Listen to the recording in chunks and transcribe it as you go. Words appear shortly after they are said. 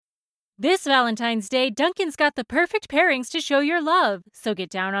This Valentine's Day, Dunkin's got the perfect pairings to show your love. So get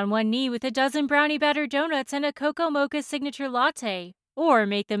down on one knee with a dozen brownie batter donuts and a cocoa mocha signature latte. Or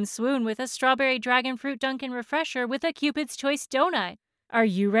make them swoon with a strawberry dragon fruit Dunkin' refresher with a Cupid's Choice donut. Are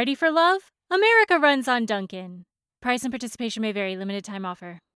you ready for love? America runs on Dunkin'. Price and participation may vary. Limited time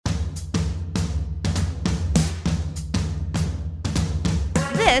offer.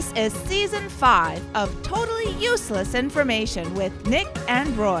 This is Season 5 of Totally Useless Information with Nick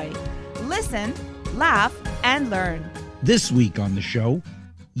and Roy. Listen, laugh, and learn. This week on the show,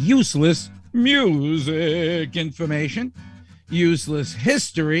 useless music information, useless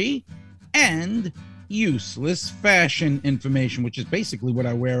history, and useless fashion information, which is basically what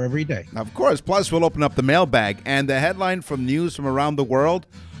I wear every day. Of course. Plus, we'll open up the mailbag. And the headline from news from around the world,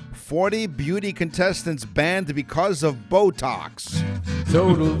 40 beauty contestants banned because of Botox.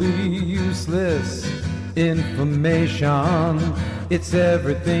 Totally useless information. It's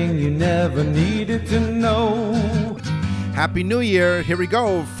everything you never needed to know. Happy New Year. Here we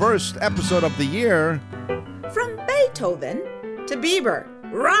go. First episode of the year. From Beethoven to Bieber,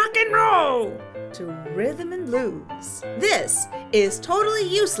 rock and roll to rhythm and blues. This is Totally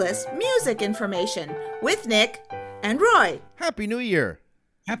Useless Music Information with Nick and Roy. Happy New Year.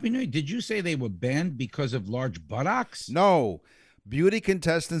 Happy New Year. Did you say they were banned because of large buttocks? No. Beauty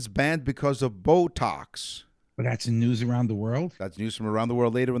contestants banned because of Botox. But that's in news around the world? That's news from around the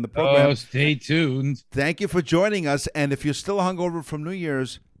world later in the program. Oh, stay tuned. Thank you for joining us. And if you're still hungover from New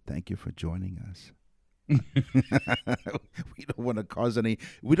Year's, thank you for joining us. We don't want to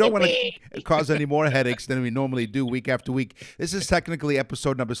cause any more headaches than we normally do week after week. This is technically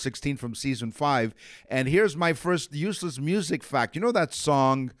episode number 16 from season 5. And here's my first useless music fact. You know that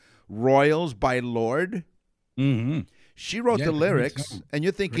song Royals by Lorde? Mm-hmm. She wrote the lyrics, and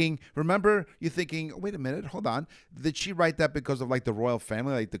you're thinking, wait a minute, hold on. Did she write that because of like the royal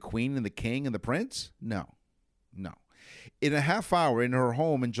family, like the queen and the king and the prince? No. In a half hour in her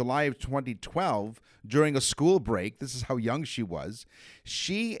home in July of 2012, during a school break, this is how young she was,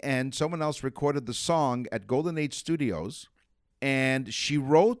 she and someone else recorded the song at Golden Age Studios, and she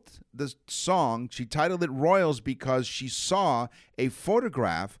wrote the song, she titled it Royals because she saw a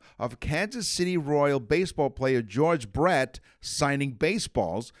photograph of Kansas City Royal baseball player George Brett signing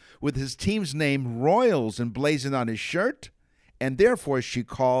baseballs with his team's name Royals emblazoned on his shirt, and therefore she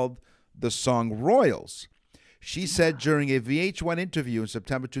called the song Royals. She said during a VH1 interview in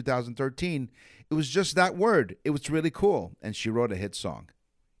September 2013, it was just that word. It was really cool. And she wrote a hit song.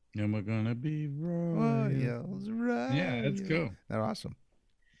 And we're going to be Royals. Right. Yeah, that's cool. They're awesome.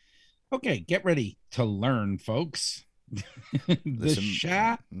 Okay, get ready to learn, folks. The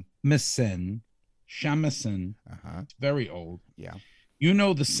shamisen. It's very old. Yeah. You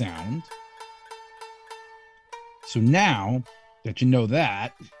know the sound. So now that you know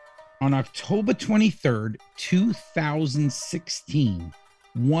that, on October 23rd, 2016,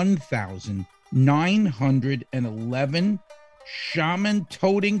 1,911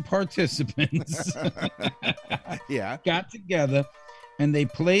 shaman-toting participants got together, and they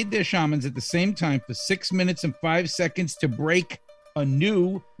played their shamans at the same time for 6 minutes and 5 seconds to break a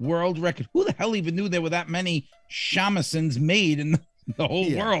new world record. Who the hell even knew there were that many shamisans made in the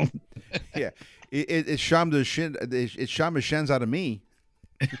whole world? Yeah. It's shamashens out of me.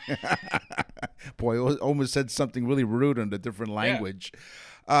 Boy, almost said something really rude in a different language.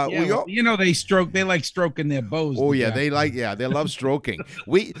 They like stroking their bows. Oh yeah, they love stroking.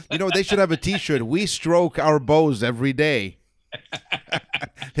 They should have a T-shirt. We stroke our bows every day.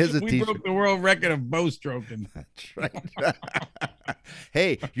 Here's a we T-shirt. broke the world record of bow stroking. That's right.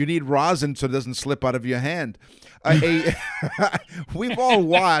 Hey, you need rosin so it doesn't slip out of your hand. We've all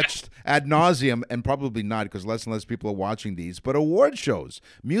watched ad nauseum, and probably not because less and less people are watching these, but award shows,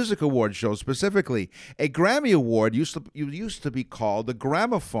 music award shows specifically. A Grammy Award used to be called the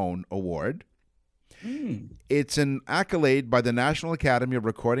Gramophone Award. It's an accolade by the National Academy of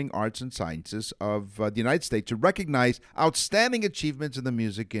Recording Arts and Sciences of the United States to recognize outstanding achievements in the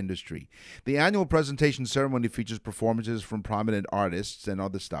music industry. The annual presentation ceremony features performances from prominent artists and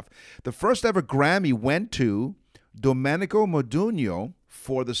other stuff. The first ever Grammy went to Domenico Modugno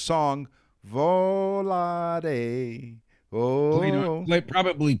for the song Volare. Oh,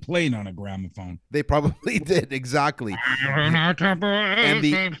 probably played on a gramophone. They probably did, exactly.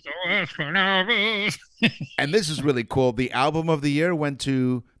 And this is really cool. The album of the year went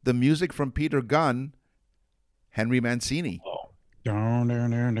to the music from Peter Gunn, Henry Mancini. Yeah,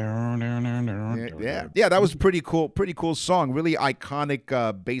 that was pretty cool. Pretty cool song. Really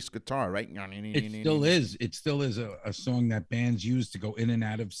iconic bass guitar, right? It still is a song that bands use to go in and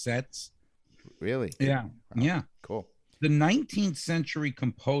out of sets. Really? Yeah. Oh, yeah. Cool. The 19th century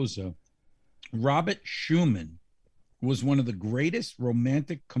composer Robert Schumann was one of the greatest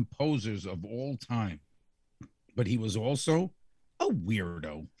romantic composers of all time, but he was also a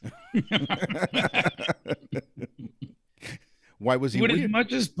weirdo. Why was he would, weird? as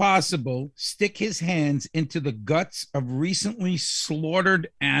much as possible, stick his hands into the guts of recently slaughtered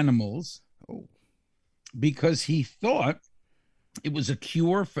animals because he thought it was a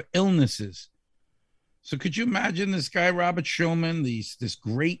cure for illnesses. So could you imagine this guy, Robert Schumann, this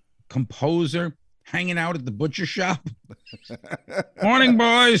great composer, hanging out at the butcher shop? Morning,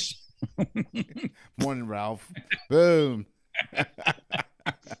 boys. Morning, Ralph. Boom.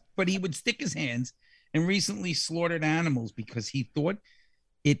 But he would stick his hands in recently slaughtered animals because he thought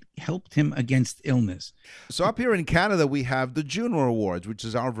it helped him against illness. So up here in Canada, we have the Juno Awards, which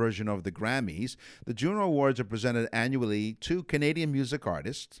is our version of the Grammys. The Juno Awards are presented annually to Canadian music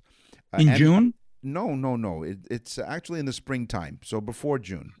artists. In June? No. It's actually in the springtime, so before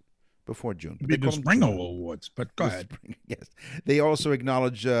June. Before June. They the Spring Awards, but go ahead. Yes. They also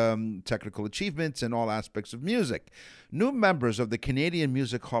acknowledge technical achievements in all aspects of music. New members of the Canadian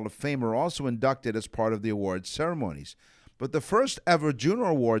Music Hall of Fame are also inducted as part of the awards ceremonies. But the first ever Juno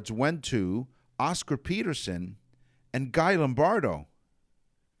Awards went to Oscar Peterson and Guy Lombardo.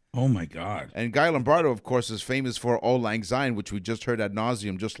 Oh, my God. And Guy Lombardo, of course, is famous for Auld Lang Syne, which we just heard ad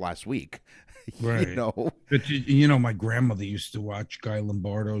nauseum just last week. Right. You know, but my grandmother used to watch Guy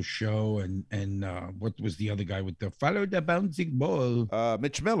Lombardo's show, and what was the other guy with the Follow the Bouncing Ball?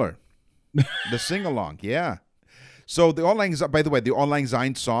 Mitch Miller, the sing along, yeah. So the Auld Lang Syne, by the way, the Auld Lang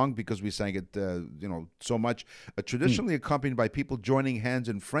Syne song, because we sang it, so much, traditionally accompanied by people joining hands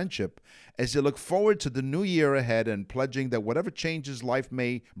in friendship as they look forward to the new year ahead and pledging that whatever changes life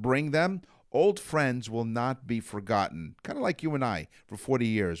may bring them, old friends will not be forgotten. Kind of like you and I for 40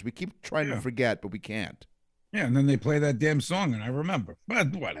 years. We keep trying to forget, but we can't. Yeah, and then they play that damn song, and I remember.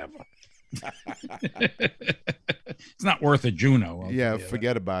 But whatever. It's not worth a Juno. Yeah,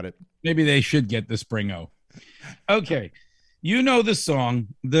 forget about it. Maybe they should get the Spring-O. Okay. You know the song,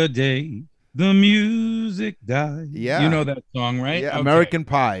 The Day the Music Died. Yeah. You know that song, right? Yeah, okay. American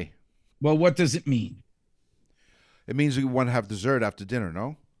Pie. Well, what does it mean? It means we want to have dessert after dinner,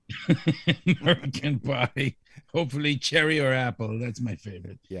 no? American Pie. Hopefully cherry or apple. That's my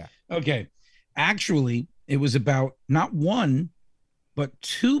favorite. Yeah. Okay. Actually, it was about not one, but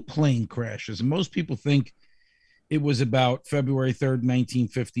two plane crashes. And most people think it was about February 3rd,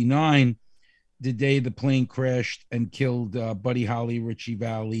 1959, the day the plane crashed and killed Buddy Holly, Richie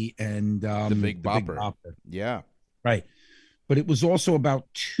Valens, and the Big Bopper. Yeah. Right. But it was also about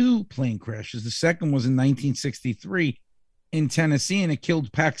two plane crashes. The second was in 1963 in Tennessee, and it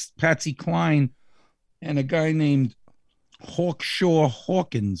killed Patsy Cline and a guy named Hawkshaw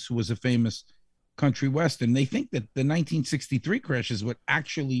Hawkins, who was a famous country western. They think that the 1963 crash is what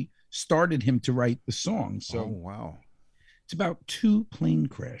actually started him to write the song. So, wow. It's about two plane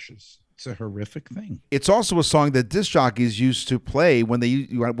crashes. It's a horrific thing. It's also a song that disc jockeys used to play when they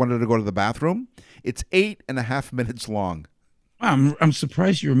wanted to go to the bathroom. It's 8.5 minutes long. I'm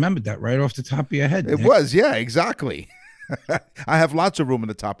surprised you remembered that right off the top of your head. It Nick. was, yeah, exactly. I have lots of room in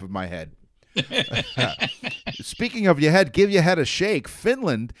the top of my head. Speaking of your head, give your head a shake.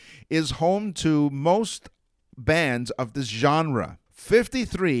 Finland is home to most bands of this genre.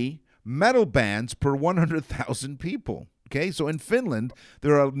 53 metal bands per 100,000 people. Okay, so in Finland,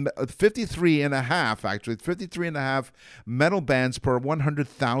 there are 53 and a half metal bands per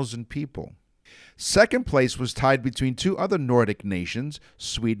 100,000 people. Second place was tied between two other Nordic nations,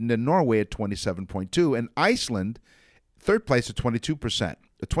 Sweden and Norway at 27.2, and Iceland, third place at 22%.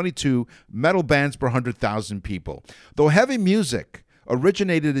 22 metal bands per 100,000 people. Though heavy music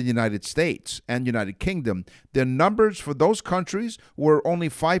originated in the United States and United Kingdom, their numbers for those countries were only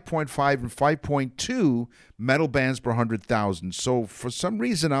 5.5 and 5.2 metal bands per 100,000. So for some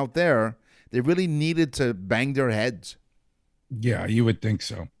reason out there, they really needed to bang their heads. Yeah, you would think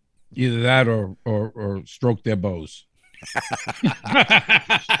so. Either that or stroke their bows.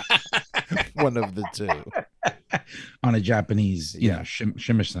 One of the two. On a Japanese,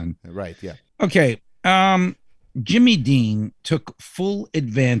 shimisan. Right, yeah. Okay. Jimmy Dean took full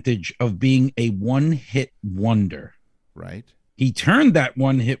advantage of being a one-hit wonder. Right. He turned that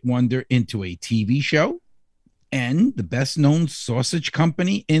one-hit wonder into a TV show and the best-known sausage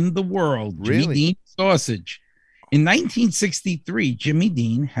company in the world, Really? Jimmy Dean Sausage. In 1963, Jimmy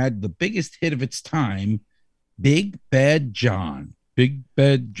Dean had the biggest hit of its time, Big Bad John. Big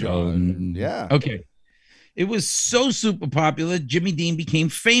Bad John. Yeah. Okay. It was so super popular, Jimmy Dean became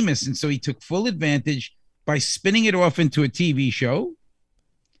famous, and so he took full advantage by spinning it off into a TV show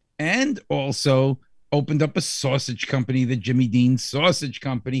and also opened up a sausage company, the Jimmy Dean Sausage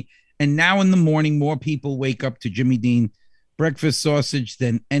Company. And now in the morning, more people wake up to Jimmy Dean breakfast sausage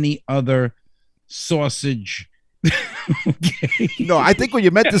than any other sausage. Okay. No, I think what you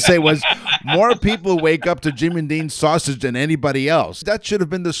meant to say was more people wake up to Jimmy Dean sausage than anybody else. That should have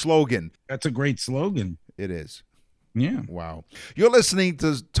been the slogan. That's a great slogan. It is. Yeah. Wow. You're listening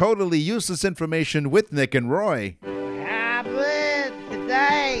to Totally Useless Information with Nick and Roy.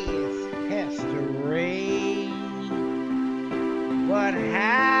 Today is history. What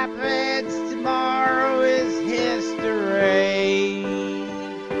happens tomorrow is history.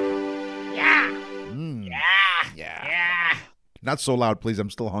 Yeah. Yeah. Not so loud, please. I'm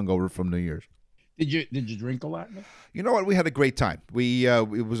still hungover from New Year's. Did you drink a lot? You know what? We had a great time.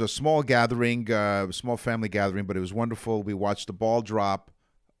 It was a small gathering, small family gathering, but it was wonderful. We watched the ball drop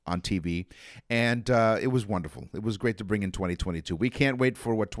on TV, and it was wonderful. It was great to bring in 2022. We can't wait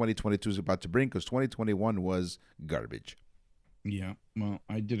for what 2022 is about to bring because 2021 was garbage. Yeah. Well,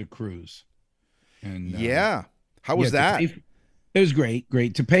 I did a cruise. And yeah. How was that? It was great.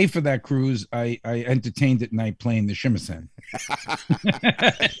 Great. To pay for that cruise, I entertained at night playing the Shimmersen.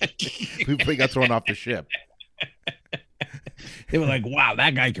 We got thrown off the ship. They were like, wow,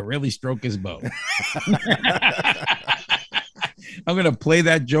 that guy can really stroke his boat. I'm going to play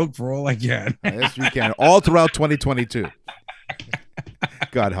that joke for all I can. Yes, you can. All throughout 2022.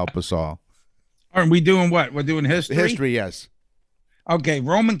 God help us all. Are we doing what? We're doing history? History, yes. Okay,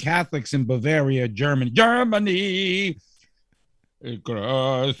 Roman Catholics in Bavaria, Germany.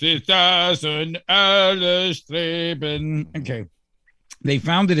 Okay. They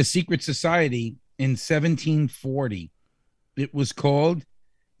founded a secret society in 1740. It was called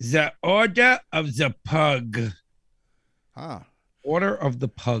the Order of the Pug. Order of the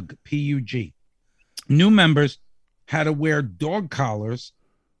Pug, P-U-G. New members had to wear dog collars,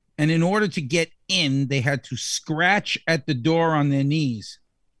 and in order to get in, they had to scratch at the door on their knees.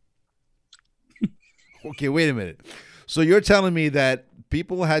 Okay, wait a minute. So you're telling me that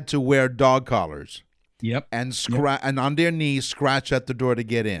people had to wear dog collars, yep, and and on their knees scratch at the door to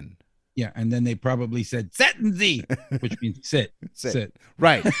get in. Yeah, and then they probably said "Setzen Sie," which means sit. Sit.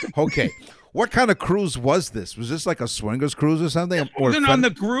 Right. Okay. What kind of cruise was this? Was this like a swingers cruise or something? It wasn't on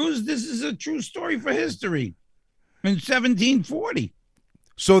the cruise. This is a true story for history. In 1740.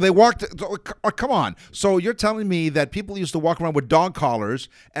 So they walked. Come on. So you're telling me that people used to walk around with dog collars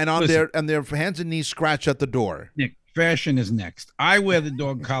and on their hands and knees scratch at the door? Nick, fashion is next. I wear the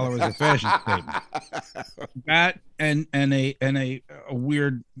dog collar as a fashion statement. That and a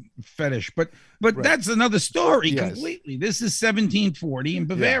weird fetish, but right. That's another story completely. This is 1740 in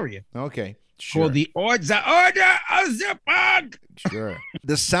Bavaria. Yeah. Okay. Sure. Called the Order of the Pug. Sure.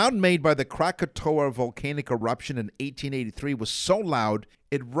 The sound made by the Krakatoa volcanic eruption in 1883 was so loud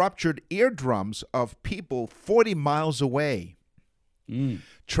it ruptured eardrums of people 40 miles away.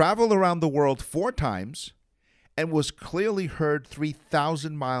 Traveled around the world 4 times and was clearly heard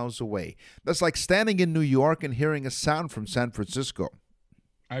 3,000 miles away. That's like standing in New York and hearing a sound from San Francisco.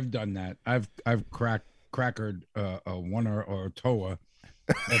 I've done that. I've crackered one or toa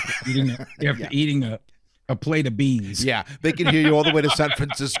after eating a plate of beans. Yeah, they can hear you all the way to San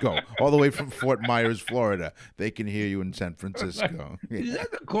Francisco, all the way from Fort Myers, Florida. They can hear you in San Francisco. Is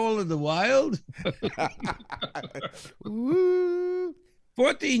that the call of the wild?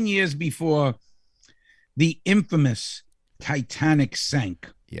 14 years before the infamous Titanic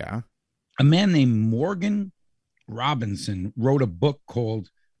sank, a man named Morgan Robinson wrote a book called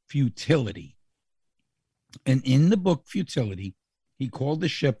Futility. And in the book Futility, he called the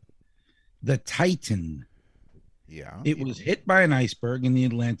ship the Titan. Yeah. It was hit by an iceberg in the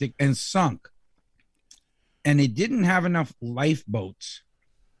Atlantic and sunk. And it didn't have enough lifeboats.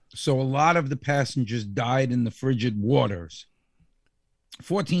 So a lot of the passengers died in the frigid waters.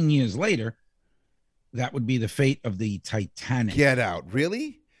 14 years later, that would be the fate of the Titanic. Get out.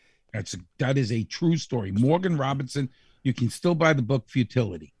 Really? That is a true story. Morgan Robinson, you can still buy the book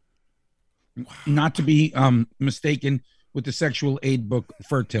Futility. Wow. Not to be mistaken with the sexual aid book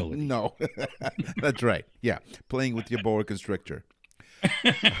Fertility. No, that's right. Yeah, playing with your boa constrictor.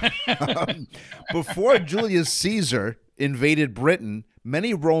 Before Julius Caesar invaded Britain,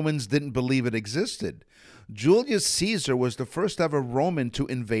 many Romans didn't believe it existed. Julius Caesar was the first ever Roman to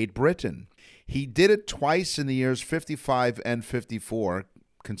invade Britain. He did it twice in the years 55 and 54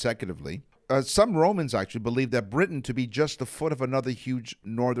 consecutively. Some Romans actually believed that Britain to be just the foot of another huge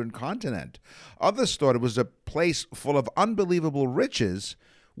northern continent. Others thought it was a place full of unbelievable riches,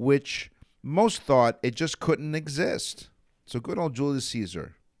 which most thought it just couldn't exist. So good old Julius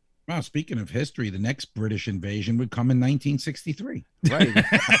Caesar. Well, speaking of history, the next British invasion would come in 1963. Right.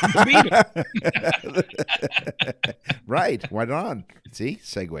 Right. Right on. See?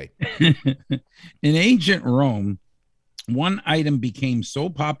 Segue. In ancient Rome, one item became so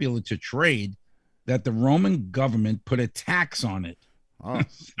popular to trade that the Roman government put a tax on it. Oh.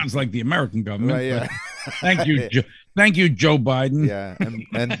 Sounds like the American government. Right, yeah. Thank you, thank you, Joe Biden. Yeah,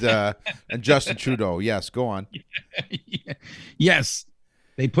 and Justin Trudeau. Yes, go on. Yes,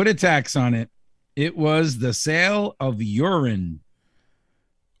 they put a tax on it. It was the sale of urine.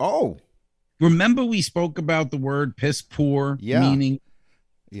 Oh, remember we spoke about the word piss poor, meaning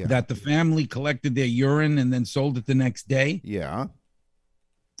that the family collected their urine and then sold it the next day. Yeah.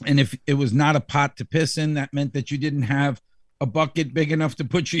 And if it was not a pot to piss in, that meant that you didn't have a bucket big enough to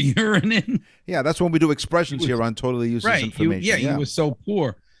put your urine in. Yeah, that's when we do expressions here on Totally Useless Information. You were so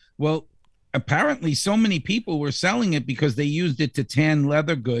poor. Well, apparently so many people were selling it because they used it to tan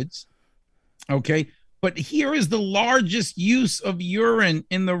leather goods. Okay. But here is the largest use of urine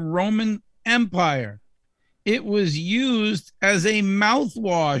in the Roman Empire. It was used as a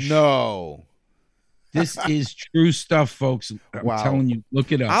mouthwash. No. This is true stuff, folks. I'm telling you,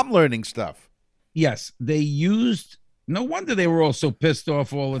 look it up. I'm learning stuff. Yes, they used, no wonder they were all so pissed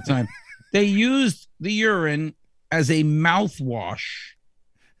off all the time. They used the urine as a mouthwash.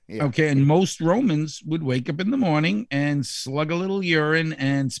 Yeah. Okay, and most Romans would wake up in the morning and slug a little urine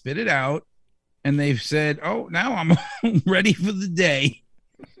and spit it out. And they've said, oh, now I'm ready for the day.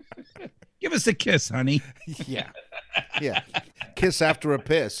 Give us a kiss, honey. Yeah. Yeah. Kiss after a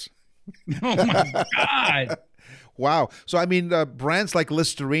piss. Oh, my God. Wow. So, I mean, brands like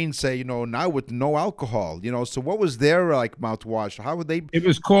Listerine say, now with no alcohol, so what was their mouthwash? How would they? It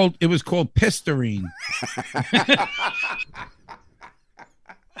was called Pisterine.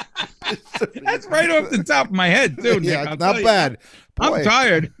 That's right off the top of my head, too, Nick. Yeah, not bad. Boy. I'm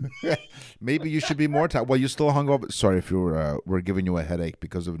tired. Maybe you should be more tired. Well, you still hungover. Sorry if we're giving you a headache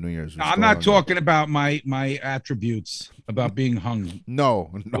because of New Year's. I'm not talking about my attributes about being hung.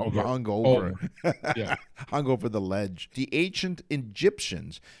 No, hungover. Yeah. Hung over the ledge. The ancient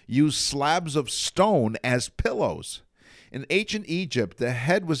Egyptians used slabs of stone as pillows. In ancient Egypt, the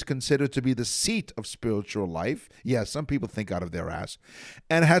head was considered to be the seat of spiritual life. Yeah, some people think out of their ass.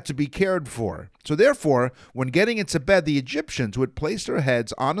 And had to be cared for. So therefore, when getting into bed, the Egyptians would place their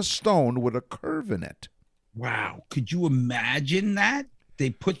heads on a stone with a curve in it. Wow. Could you imagine that? They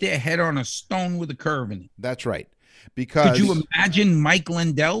put their head on a stone with a curve in it. That's right. Because could you imagine Mike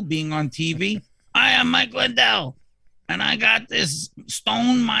Lindell being on TV? I am Mike Lindell. And I got this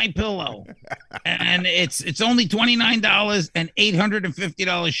stone my pillow, and it's only $29 and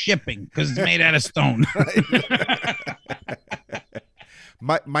 $850 shipping because it's made out of stone.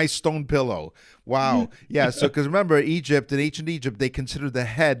 my stone pillow. Wow. Yeah. So because remember, in ancient Egypt, they considered the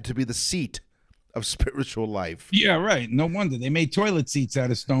head to be the seat of spiritual life. Yeah, right. No wonder they made toilet seats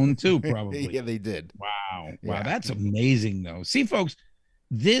out of stone too. Probably. Yeah, they did. Wow. Wow. That's amazing, though. See, folks.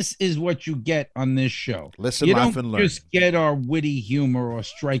 This is what you get on this show. Listen, you laugh, don't and learn. Just get our witty humor or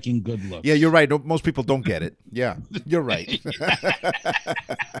striking good looks. Yeah, you're right. Most people don't get it. Yeah, you're right.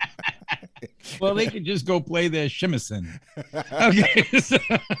 Well, they could just go play their Shimmerson. Okay. So,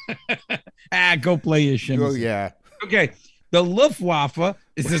 go play your Shimmerson. Oh, yeah. Okay. The Luftwaffe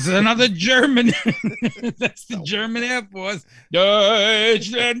is another German. That's the German Air Force.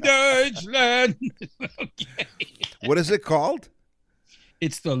 Deutschland. Okay. What is it called?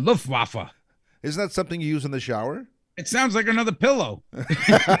 It's the Luftwaffe. Isn't that something you use in the shower? It sounds like another pillow.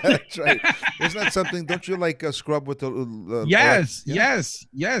 That's right. Isn't that something? Don't you scrub with the? Yes.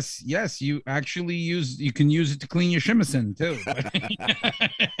 You actually you can use it to clean your Shimmerson too.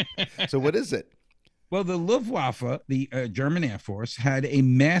 So what is it? Well, the Luftwaffe, the German Air Force, had a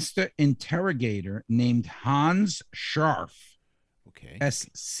master interrogator named Hans Scharf. Okay.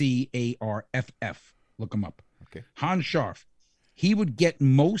 Scharff. Look him up. Okay. Hans Scharf. He would get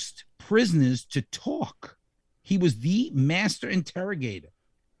most prisoners to talk. He was the master interrogator.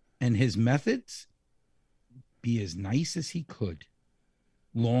 And his methods, be as nice as he could.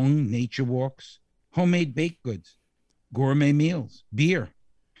 Long nature walks, homemade baked goods, gourmet meals, beer.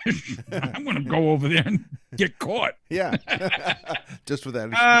 I'm going to go over there and get caught. Yeah. Just for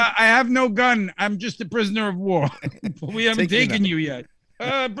that. I have no gun. I'm just a prisoner of war. We haven't taken you yet.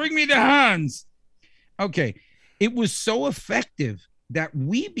 Bring me to Hans. Okay. It was so effective that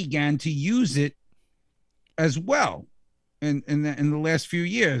we began to use it as well in the last few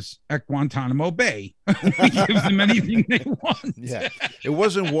years at Guantanamo Bay. We give them anything they want. Yeah. It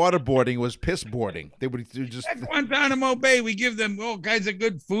wasn't waterboarding, it was piss boarding. They would just at Guantanamo Bay, we give them all kinds of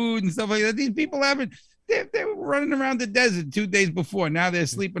good food and stuff like that. These people haven't They were running around the desert 2 days before. Now they're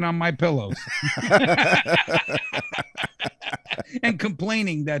sleeping on my pillows and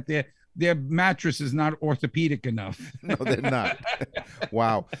complaining that their mattress is not orthopedic enough. No, they're not.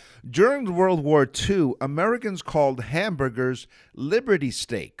 Wow. During World War II, Americans called hamburgers Liberty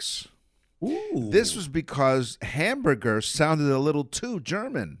Steaks. Ooh. This was because hamburger sounded a little too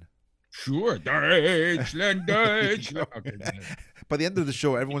German. Sure. Deutschland, Deutschland. Okay, by the end of the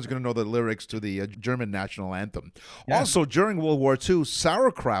show, everyone's going to know the lyrics to the German national anthem. Yeah. Also, during World War II,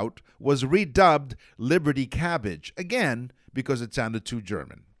 sauerkraut was redubbed Liberty Cabbage, again, because it sounded too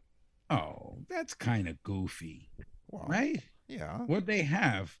German. Oh, that's kind of goofy, Well, right? Yeah. What'd they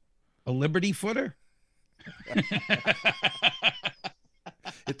have? A Liberty footer?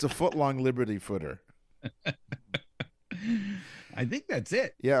 It's a foot-long Liberty footer. I think that's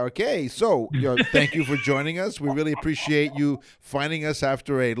it. Yeah, okay. So, thank you for joining us. We really appreciate you finding us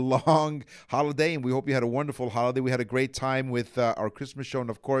after a long holiday, and we hope you had a wonderful holiday. We had a great time with our Christmas show, and,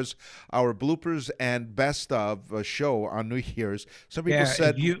 of course, our bloopers and best of show on New Year's. Some people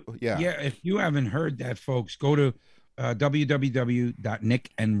said... if you haven't heard that, folks, go to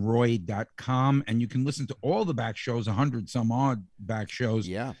www.nickandroy.com, and you can listen to all the back shows, 100-some-odd back shows.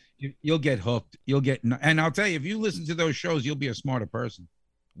 Yeah. You'll get hooked. And I'll tell you, if you listen to those shows, you'll be a smarter person.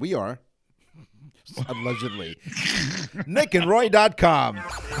 We are. Allegedly. nickandroy.com.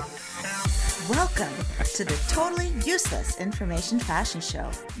 Welcome to the Totally Useless Information Fashion Show.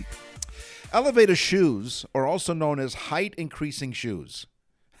 Elevator shoes are also known as height-increasing shoes.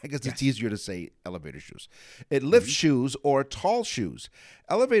 I guess it's easier to say elevator shoes. It lift shoes or tall shoes.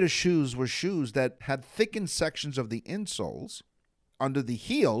 Elevator shoes were shoes that had thickened sections of the insoles under the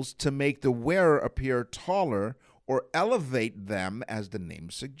heels to make the wearer appear taller or elevate them, as the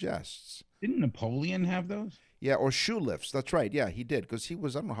name suggests. Didn't Napoleon have those? Yeah, or shoe lifts. That's right. Yeah, he did, because he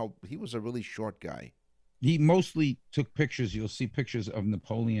was a really short guy. He mostly took pictures. You'll see pictures of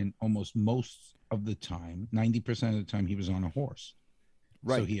Napoleon almost most of the time. 90% of the time he was on a horse.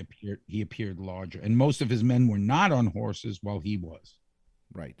 Right. So he appeared larger. And most of his men were not on horses while he was.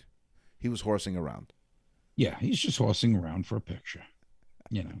 Right. He was horsing around. Yeah, he's just horsing around for a picture.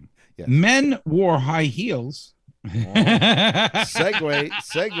 You know. Yes. Men wore high heels. Oh.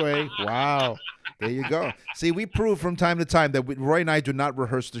 Segue. Wow. There you go. See, we prove from time to time that Roy and I do not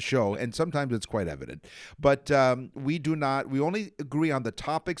rehearse the show, and sometimes it's quite evident. But we only agree on the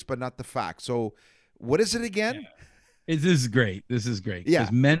topics, but not the facts. So what is it again? Yeah. This is great. Yeah.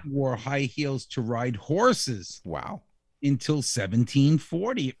 Because men wore high heels to ride horses. Wow. Until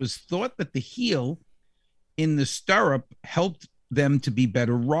 1740. It was thought that the heel in the stirrup helped them to be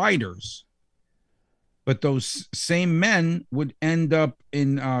better riders. But those same men would end up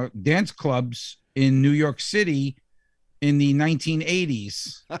in dance clubs in New York City in the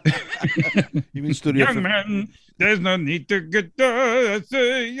 1980s. You mean Studio Young man, there's no need to get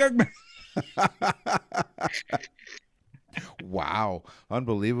young man. Wow,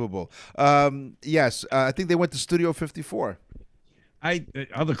 unbelievable. Yes, I think they went to Studio 54.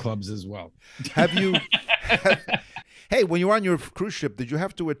 Other clubs as well. Have you? Hey, when you were on your cruise ship, did you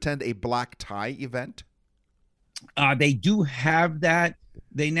have to attend a black tie event? They do have that.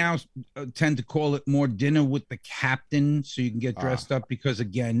 They now tend to call it more dinner with the captain, so you can get dressed up, because,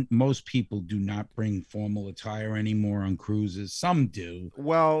 again, most people do not bring formal attire anymore on cruises. Some do.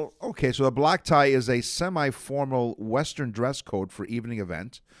 Well, okay, so a black tie is a semi-formal Western dress code for evening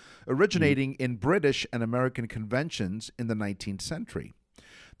events, originating in British and American conventions in the 19th century.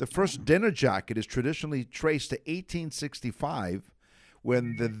 The first dinner jacket is traditionally traced to 1865,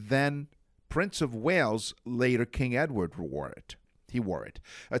 when the then Prince of Wales, later King Edward, wore it. He wore it.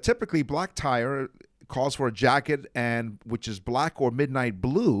 Typically, black tie calls for a jacket which is black or midnight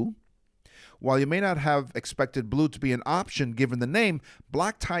blue. While you may not have expected blue to be an option given the name,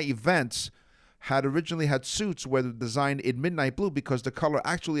 black tie events had originally had suits where they're designed in midnight blue because the color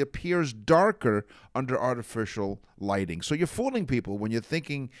actually appears darker under artificial lighting. So you're fooling people when you're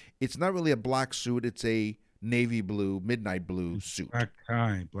thinking it's not really a black suit, it's a navy blue, midnight blue suit. Black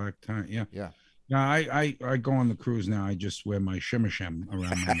tie, yeah. Yeah. No, I go on the cruise now. I just wear my shimmer-shem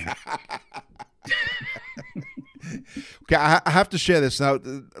around my neck. Okay, I have to share this. Now,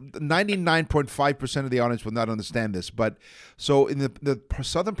 99.5% of the audience will not understand this, but so in the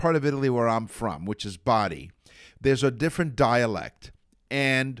southern part of Italy where I'm from, which is Bari, there's a different dialect.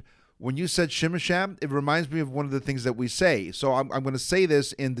 And when you said shimmer-sham, it reminds me of one of the things that we say. So I'm going to say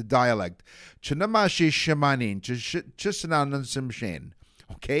this in the dialect.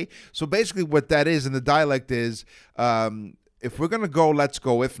 Okay, so basically what that is in the dialect is if we're going to go, let's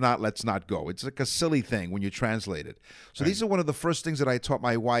go. If not, let's not go. It's like a silly thing when you translate it. So these are one of the first things that I taught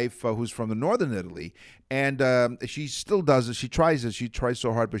my wife, who's from the northern Italy. And she still does it. She tries it. She tries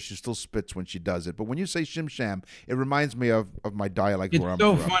so hard, but she still spits when she does it. But when you say shim sham, it reminds me of my dialect where I'm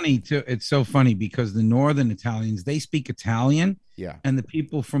from. It's so funny, too. It's so funny because the northern Italians, they speak Italian. Yeah. And the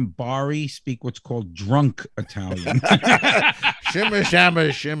people from Bari speak what's called drunk Italian. Shimmer,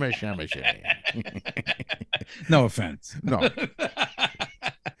 shammer, shimmer, shammer, shimmer. No offense. No.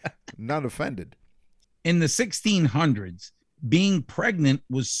 Not offended. In the 1600s, being pregnant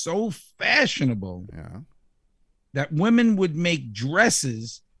was so fashionable that women would make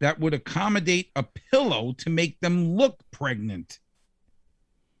dresses that would accommodate a pillow to make them look pregnant.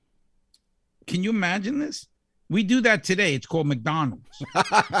 Can you imagine this? We do that today. It's called McDonald's.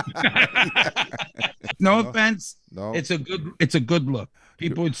 No offense. No. It's a good look.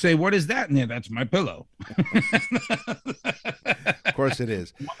 People would say, "What is that in there?" That's my pillow. Of course it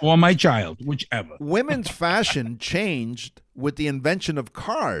is. Or my child, whichever. Women's fashion changed with the invention of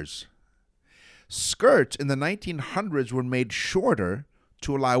cars. Skirts in the 1900s were made shorter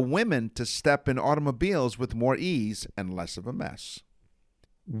to allow women to step in automobiles with more ease and less of a mess.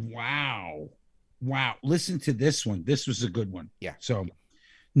 Wow. Listen to this one. This was a good one. Yeah. So,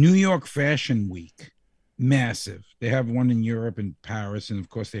 New York Fashion Week, massive. They have one in Europe and Paris, and of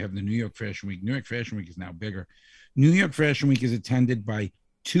course they have the New York Fashion Week. New York Fashion Week is now bigger. New York Fashion Week is attended by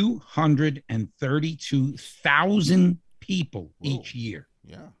 232,000 people each year.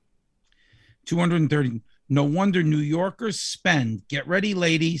 Yeah. 230. No wonder New Yorkers spend, get ready,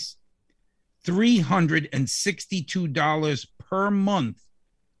 ladies, $362 per month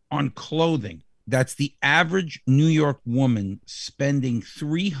on clothing. That's the average New York woman spending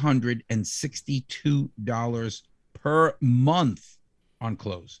 $362 per month on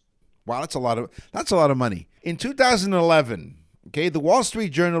clothes. Wow, that's a lot of money. In 2011, the Wall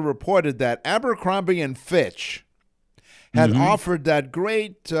Street Journal reported that Abercrombie and Fitch had offered that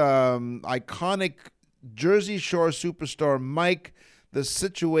great iconic Jersey Shore superstar Mike the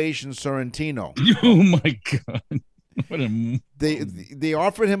Situation Sorrentino. Oh my God. They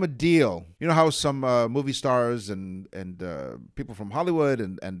offered him a deal. You know how some movie stars and people from Hollywood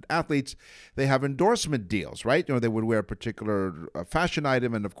and athletes, they have endorsement deals, right? You know, they would wear a particular fashion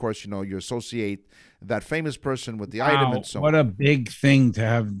item, and of course, you know, you associate that famous person with the item and so on. What a big thing to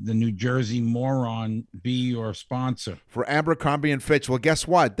have the New Jersey Moron be your sponsor. For Abercrombie and Fitch, well, guess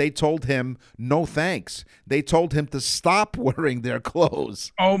what? They told him no thanks. They told him to stop wearing their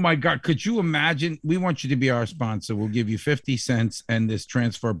clothes. Oh my God. Could you imagine? We want you to be our sponsor. We'll give you 50 cents and this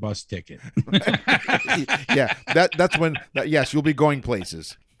transfer bus ticket. Yeah, that's when, yes, you'll be going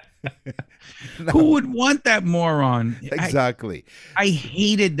places. No. Who would want that moron? Exactly. I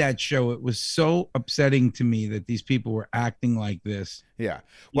hated that show. It was so upsetting to me that these people were acting like this. Yeah.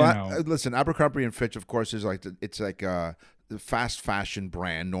 Well, listen, Abercrombie and Fitch, of course, is like the fast fashion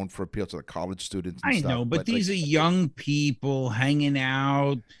brand known for appeal to the college students and stuff. I know, but these are young people hanging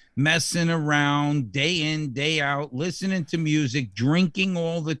out, messing around day in, day out, listening to music, drinking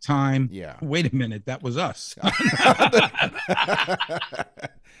all the time. Yeah. Wait a minute, that was us.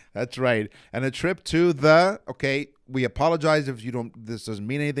 That's right. And a trip to we apologize if this doesn't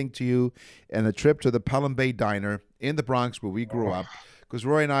mean anything to you, and a trip to the Pelham Bay Diner in the Bronx where we grew up, because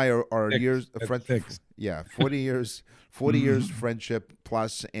Roy and I are years of friendship. Yeah, 40 years friendship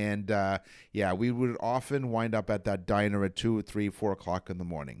plus, and we would often wind up at that diner at 2 or 3, 4 o'clock in the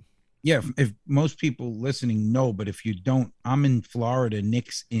morning. Yeah, if most people listening know, but if you don't, I'm in Florida,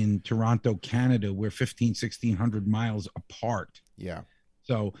 Nick's in Toronto, Canada. We're 1,600 miles apart. Yeah.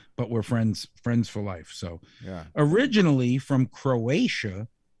 So, but we're friends for life. So, yeah. Originally from Croatia,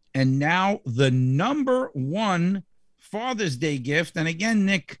 and now the #1 Father's Day gift. And again,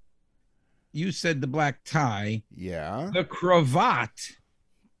 Nick, you said the black tie. Yeah. The cravat,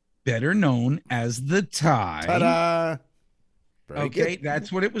 better known as the tie. Ta-da! Very good.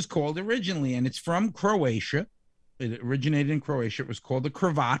 That's what it was called originally, and it's from Croatia. It originated in Croatia. It was called the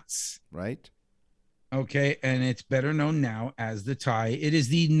cravats. Right. Okay, and it's better known now as the tie. It is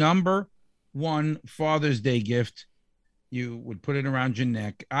the #1 Father's Day gift. You would put it around your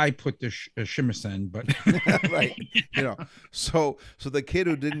neck. I put the shimmersen, but right. You know, so the kid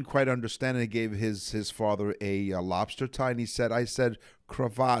who didn't quite understand it gave his father a lobster tie, and I said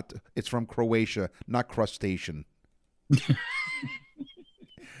cravat. It's from Croatia, not crustacean.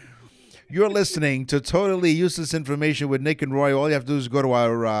 You're listening to Totally Useless Information with Nick and Roy. All you have to do is go to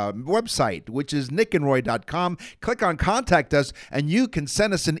our website, which is nickandroy.com. Click on Contact Us, and you can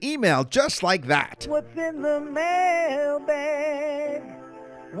send us an email just like that. What's in the mailbag?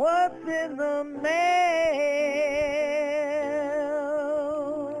 What's in the mail?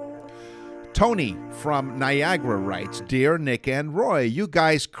 Tony from Niagara writes, Dear Nick and Roy, you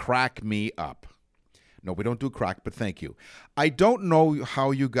guys crack me up. No, we don't do crack, but thank you. I don't know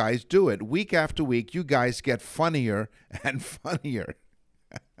how you guys do it. Week after week, you guys get funnier and funnier.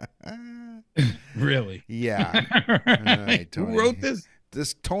 Really? Yeah. All right, Tony. Who wrote this?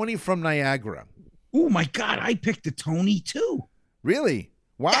 This Tony from Niagara. Oh, my God. I picked a Tony, too. Really?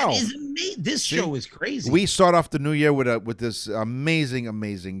 Wow. That is amazing. This show is crazy. We start off the new year with this amazing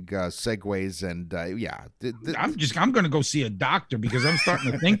segues, and yeah. I'm going to go see a doctor because I'm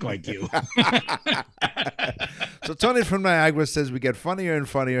starting to think like you. So Tony from Niagara says we get funnier and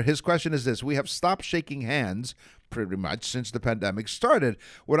funnier. His question is this: we have stopped shaking hands pretty much since the pandemic started.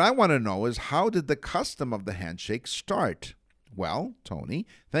 What I want to know is, how did the custom of the handshake start? Well, Tony,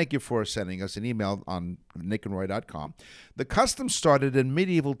 thank you for sending us an email on nickandroy.com. The custom started in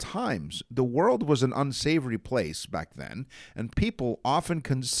medieval times. The world was an unsavory place back then, and people often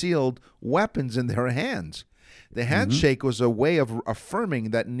concealed weapons in their hands. The handshake was a way of affirming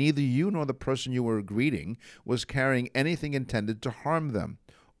that neither you nor the person you were greeting was carrying anything intended to harm them.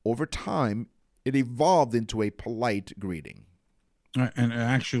 Over time, it evolved into a polite greeting. And it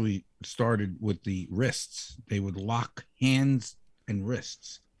actually started with the wrists. They would lock hands and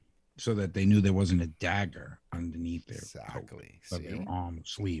wrists so that they knew there wasn't a dagger underneath their coat, or their arm,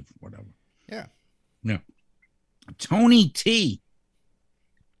 sleeve, whatever. Yeah. Yeah. Tony T.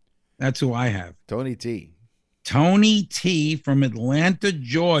 That's who I have. Tony T. Tony T. from Atlanta,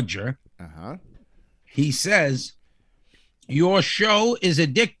 Georgia. Uh-huh. He says, your show is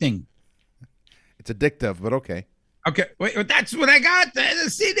addicting. It's addictive, but okay. Okay, wait, that's what I got.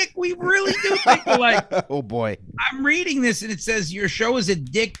 See, Nick, we really do think alike. Oh, boy. I'm reading this, and it says, your show is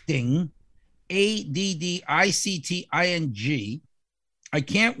addicting, ADDICTING. I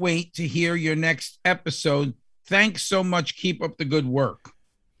can't wait to hear your next episode. Thanks so much. Keep up the good work.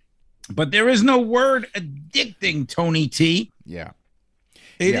 But there is no word addicting, Tony T. Yeah.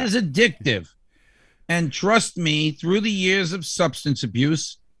 It is addictive. And trust me, through the years of substance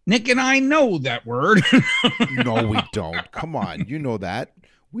abuse, Nick and I know that word. No, we don't. Come on. You know that.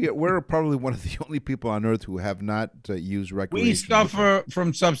 We're probably one of the only people on earth who have not used recreational. We suffer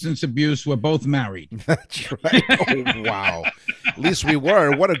from substance abuse. We're both married. That's right. Oh, wow. At least we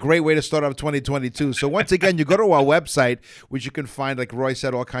were. What a great way to start off 2022. So once again, you go to our website, which you can find, like Roy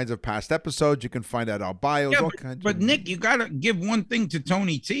said, all kinds of past episodes. You can find out our bios. Yeah, but Nick, you got to give one thing to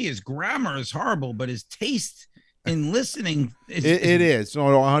Tony T. His grammar is horrible, but his taste in listening is... It is. No,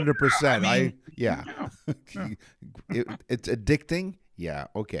 100%. I mean, It's addicting. Yeah,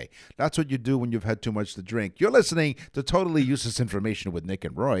 okay. That's what you do when you've had too much to drink. You're listening to Totally Useless Information with Nick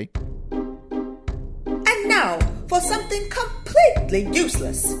and Roy. And now for something completely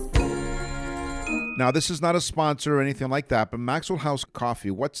useless. Now, this is not a sponsor or anything like that, but Maxwell House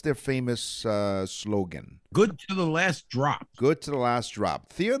Coffee, what's their famous slogan? Good to the last drop. Good to the last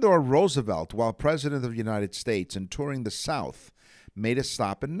drop. Theodore Roosevelt, while President of the United States and touring the South, made a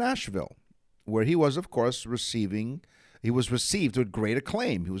stop in Nashville, where he was, of course, received with great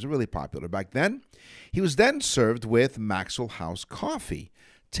acclaim. He was really popular back then. He was then served with Maxwell House coffee.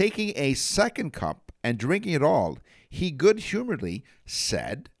 Taking a second cup and drinking it all, he good-humoredly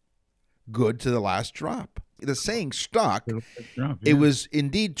said, good to the last drop. The saying stuck. It was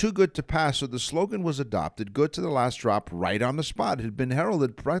indeed too good to pass, so the slogan was adopted, good to the last drop, right on the spot. It had been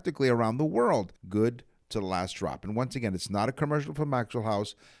heralded practically around the world. Good to the last drop. And once again, it's not a commercial for Maxwell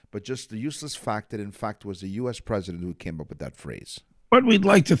House, but just the useless fact that, in fact, was the U.S. president who came up with that phrase. But we'd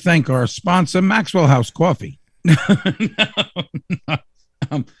like to thank our sponsor, Maxwell House Coffee.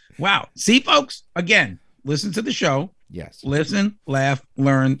 Wow. See, folks, again, listen to the show. Yes. Listen, laugh,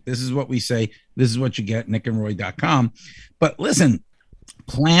 learn. This is what we say. This is what you get, nickandroy.com. But listen,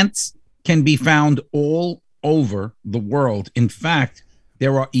 plants can be found all over the world. In fact,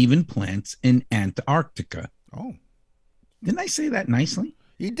 there are even plants in Antarctica. Oh. Didn't I say that nicely?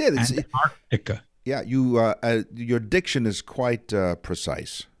 You did. Antarctica. Yeah, your diction is quite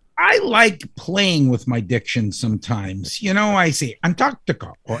precise. I like playing with my diction sometimes. You know, I say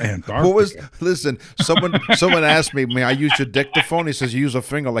Antarctica or Antarctica. Listen, someone asked me, may I use your dictaphone? He says, use a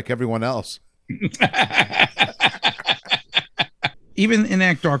finger like everyone else. Even in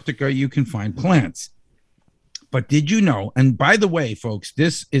Antarctica, you can find plants. But did you know, and by the way, folks,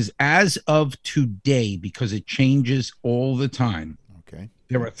 this is as of today because it changes all the time. Okay.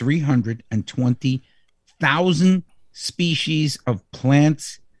 There are 320,000 species of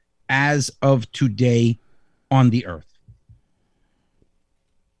plants as of today on the earth.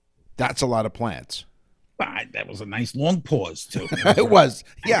 That's a lot of plants. That was a nice long pause, too. It was.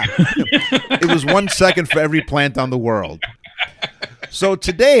 Yeah. It was 1 second for every plant on the world. So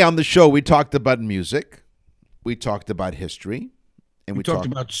today on the show, we talked about music, we talked about history, and we talked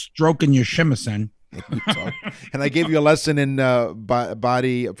about stroking your shimisen. And I gave you a lesson in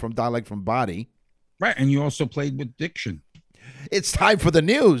body from dialect from body. Right, and you also played with diction. It's time for the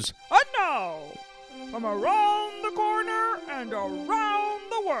news. And now, from around the corner and around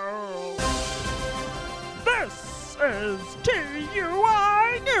the world, this is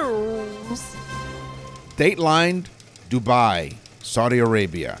TUI News. Dateline, Dubai, Saudi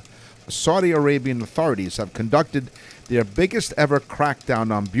Arabia. Saudi Arabian authorities have conducted their biggest ever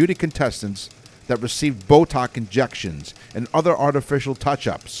crackdown on beauty contestants that received Botox injections and other artificial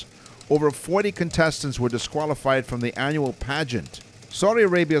touch-ups. Over 40 contestants were disqualified from the annual pageant. Saudi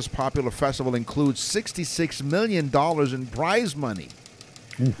Arabia's popular festival includes $66 million in prize money.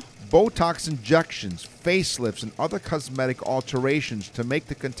 Botox injections, facelifts, and other cosmetic alterations to make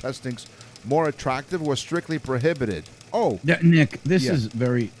the contestants more attractive were strictly prohibited. Nick, this is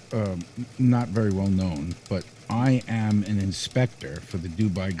very not very well known, but I am an inspector for the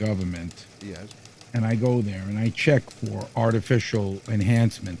Dubai government. Yes. And I go there and I check for artificial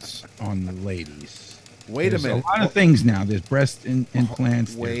enhancements on the ladies. Wait a minute. A lot of things now. There's breast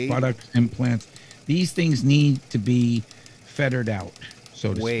implants, there's buttocks implants. These things need to be fettered out,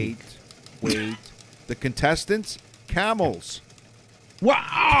 so to speak. Wait. The contestants? Camels.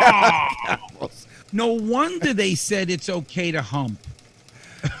 Wow! Camels. No wonder they said it's okay to hump.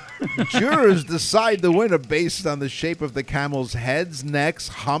 Jurors decide the winner based on the shape of the camels' heads, necks,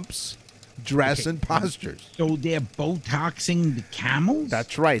 humps, dress, and postures. So they're Botoxing the camels?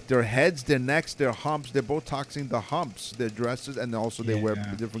 That's right. Their heads, their necks, their humps. They're Botoxing the humps, their dresses, and also they wear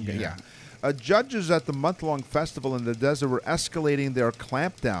different... Judges at the month-long festival in the desert were escalating their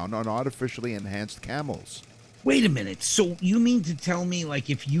clampdown on artificially enhanced camels. Wait a minute. So you mean to tell me,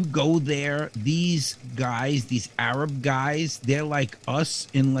 like, if you go there, these guys, these Arab guys, they're like us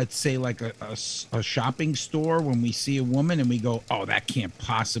in, let's say, like a shopping store when we see a woman and we go, oh, that can't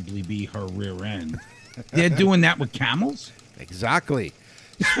possibly be her rear end. They're doing that with camels? Exactly.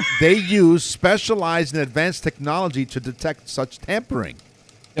 They use specialized and advanced technology to detect such tampering.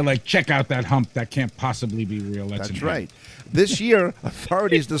 They're like, check out that hump. That can't possibly be real. That's right. This year,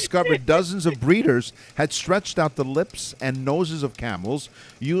 authorities discovered dozens of breeders had stretched out the lips and noses of camels,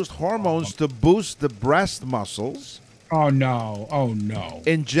 used hormones to boost the breast muscles. Oh, no.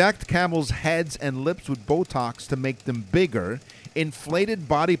 Inject camels' heads and lips with Botox to make them bigger, inflated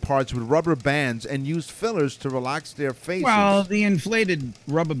body parts with rubber bands, and used fillers to relax their faces. Well, the inflated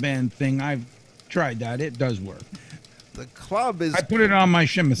rubber band thing, I've tried that. It does work. The club is... I put it on my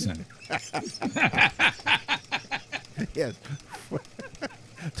shimisen. Yes.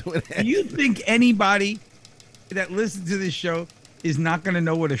 Do you think anybody that listens to this show is not going to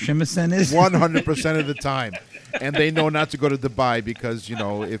know what a shimisen is? 100% of the time. And they know not to go to Dubai because,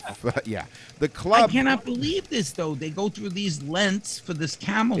 the club... I cannot believe this, though. They go through these lengths for this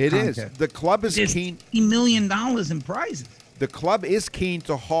camel contest. It is. The club is keen... $50 million in prizes. The club is keen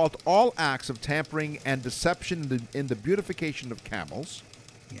to halt all acts of tampering and deception in the beautification of camels.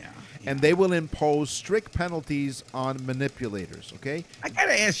 Yeah. And they will impose strict penalties on manipulators, okay? I got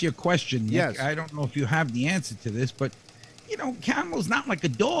to ask you a question, Nick. Yes. I don't know if you have the answer to this, but, camel's not like a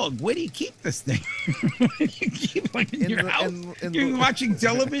dog. Where do you keep this thing? You keep like in your house? You're watching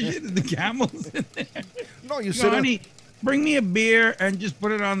television and the camel's in there? No, you sit honey, bring me a beer and just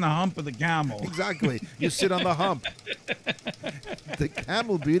put it on the hump of the camel. Exactly. You sit on the hump. The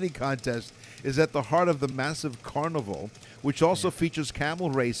Camel Beauty Contest is at the heart of the massive carnival, which also features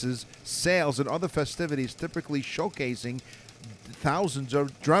camel races, sales, and other festivities, typically showcasing thousands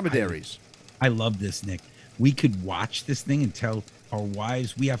of dromedaries. I love this, Nick. We could watch this thing and tell our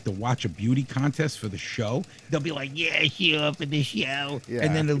wives we have to watch a beauty contest for the show. They'll be like, yeah, sure, for the show. Yeah.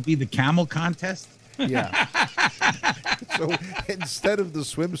 And then it'll be the camel contest. Yeah. So instead of the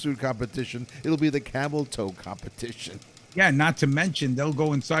swimsuit competition, it'll be the camel toe competition. Yeah, not to mention they'll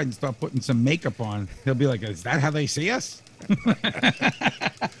go inside and start putting some makeup on. They'll be like, is that how they see us?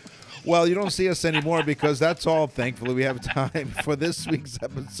 Well, you don't see us anymore because that's all. Thankfully, we have time for this week's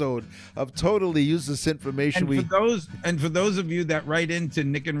episode of Totally Useless Information. And for those of you that write into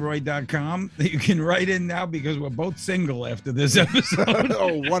nickandroy.com, you can write in now because we're both single after this episode.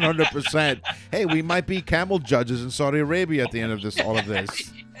 100%. Hey, we might be camel judges in Saudi Arabia at the end of all of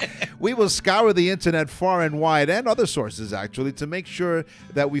this. We will scour the internet far and wide and other sources, actually, to make sure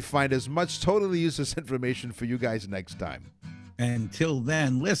that we find as much totally useless information for you guys next time. Until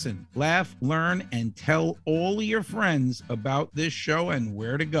then, listen, laugh, learn, and tell all your friends about this show and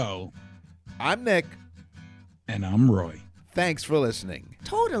where to go. I'm Nick. And I'm Roy. Thanks for listening.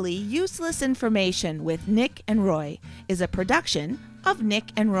 Totally Useless Information with Nick and Roy is a production of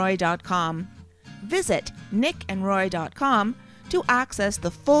nickandroy.com. Visit nickandroy.com to access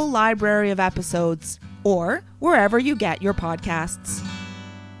the full library of episodes or wherever you get your podcasts.